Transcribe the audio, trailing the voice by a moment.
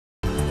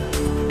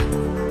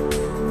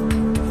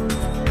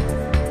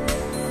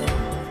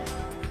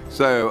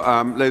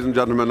Ladies and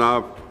gentlemen,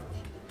 our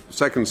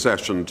second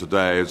session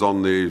today is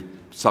on the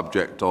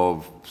subject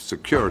of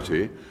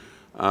security,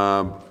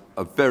 a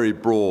very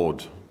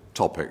broad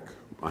topic,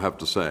 I have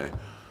to say.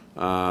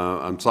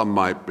 And some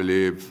might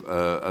believe,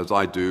 as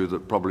I do,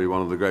 that probably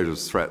one of the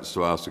greatest threats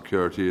to our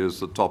security is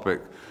the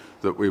topic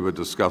that we were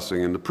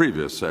discussing in the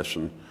previous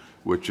session,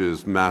 which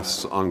is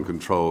mass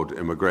uncontrolled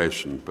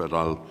immigration. But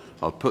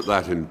I'll put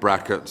that in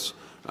brackets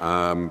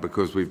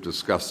because we've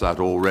discussed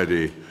that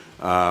already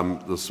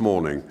this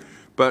morning.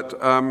 But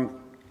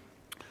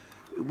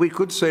we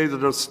could say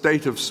that a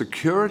state of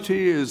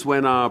security is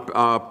when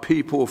our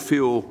people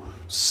feel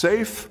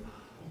safe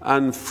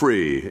and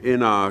free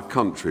in our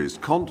countries.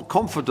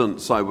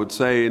 Confidence, I would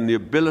say, in the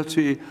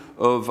ability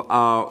of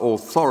our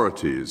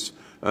authorities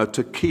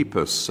to keep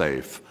us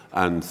safe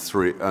and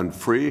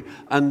free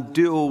and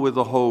deal with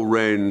a whole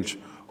range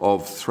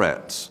of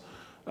threats.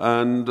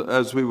 And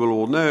as we will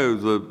all know,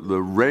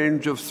 the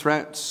range of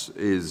threats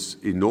is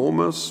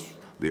enormous.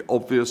 The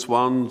obvious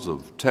ones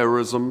of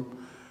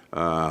terrorism,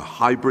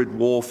 hybrid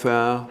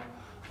warfare,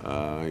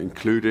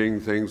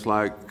 including things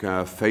like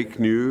fake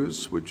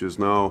news, which has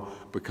now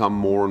become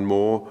more and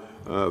more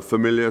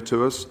familiar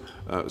to us,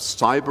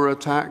 cyber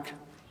attack,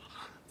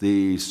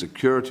 the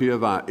security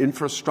of our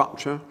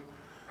infrastructure.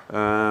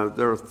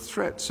 There are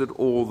threats at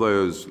all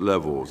those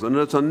levels. And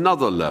at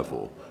another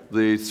level,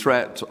 the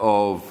threat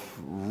of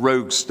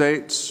rogue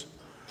states,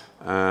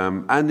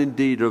 and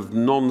indeed of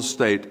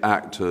non-state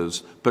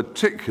actors,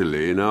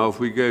 particularly now if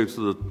we go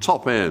to the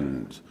top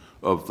end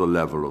of the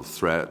level of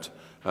threat,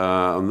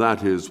 and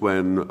that is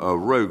when a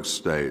rogue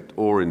state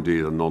or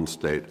indeed a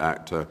non-state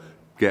actor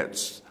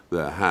gets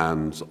their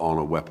hands on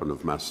a weapon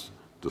of mass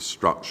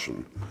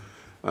destruction.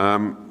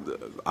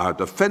 Our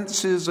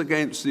defences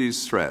against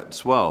these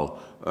threats,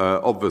 well,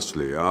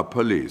 obviously our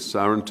police,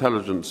 our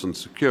intelligence and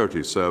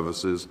security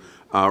services,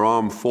 our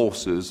armed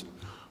forces,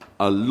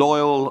 a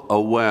loyal,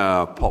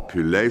 aware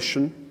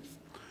population,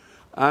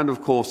 and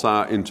of course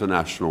our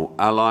international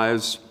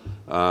allies,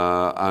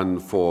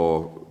 and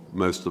for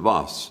most of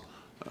us,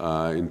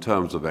 in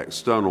terms of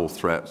external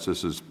threats,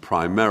 this is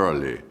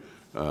primarily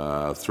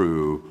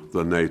through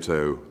the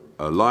NATO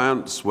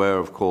alliance, where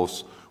of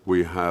course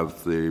we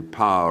have the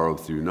power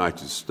of the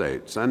United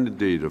States and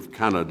indeed of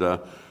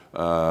Canada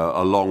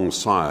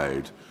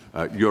alongside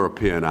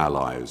European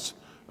allies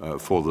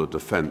for the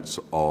defence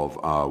of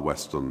our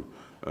Western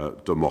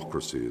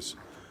democracies.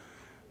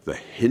 The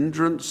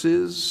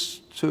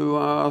hindrances to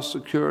our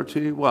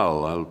security,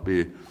 well, I'll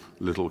be a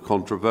little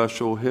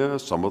controversial here.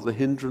 Some of the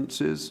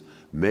hindrances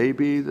may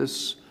be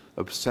this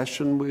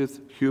obsession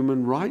with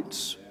human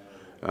rights,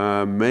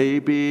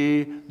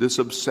 maybe this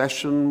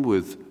obsession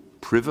with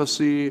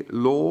privacy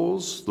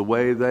laws, the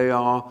way they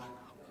are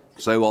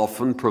so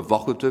often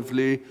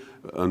provocatively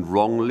and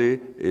wrongly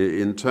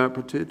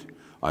interpreted.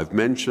 I've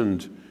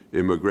mentioned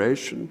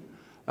immigration,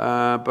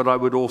 but I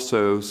would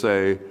also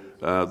say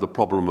the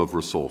problem of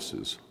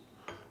resources.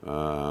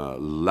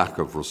 Lack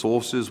of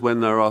resources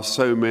when there are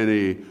so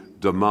many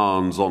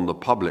demands on the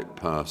public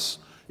purse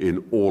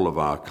in all of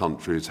our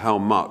countries. How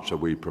much are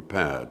we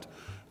prepared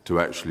to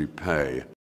actually pay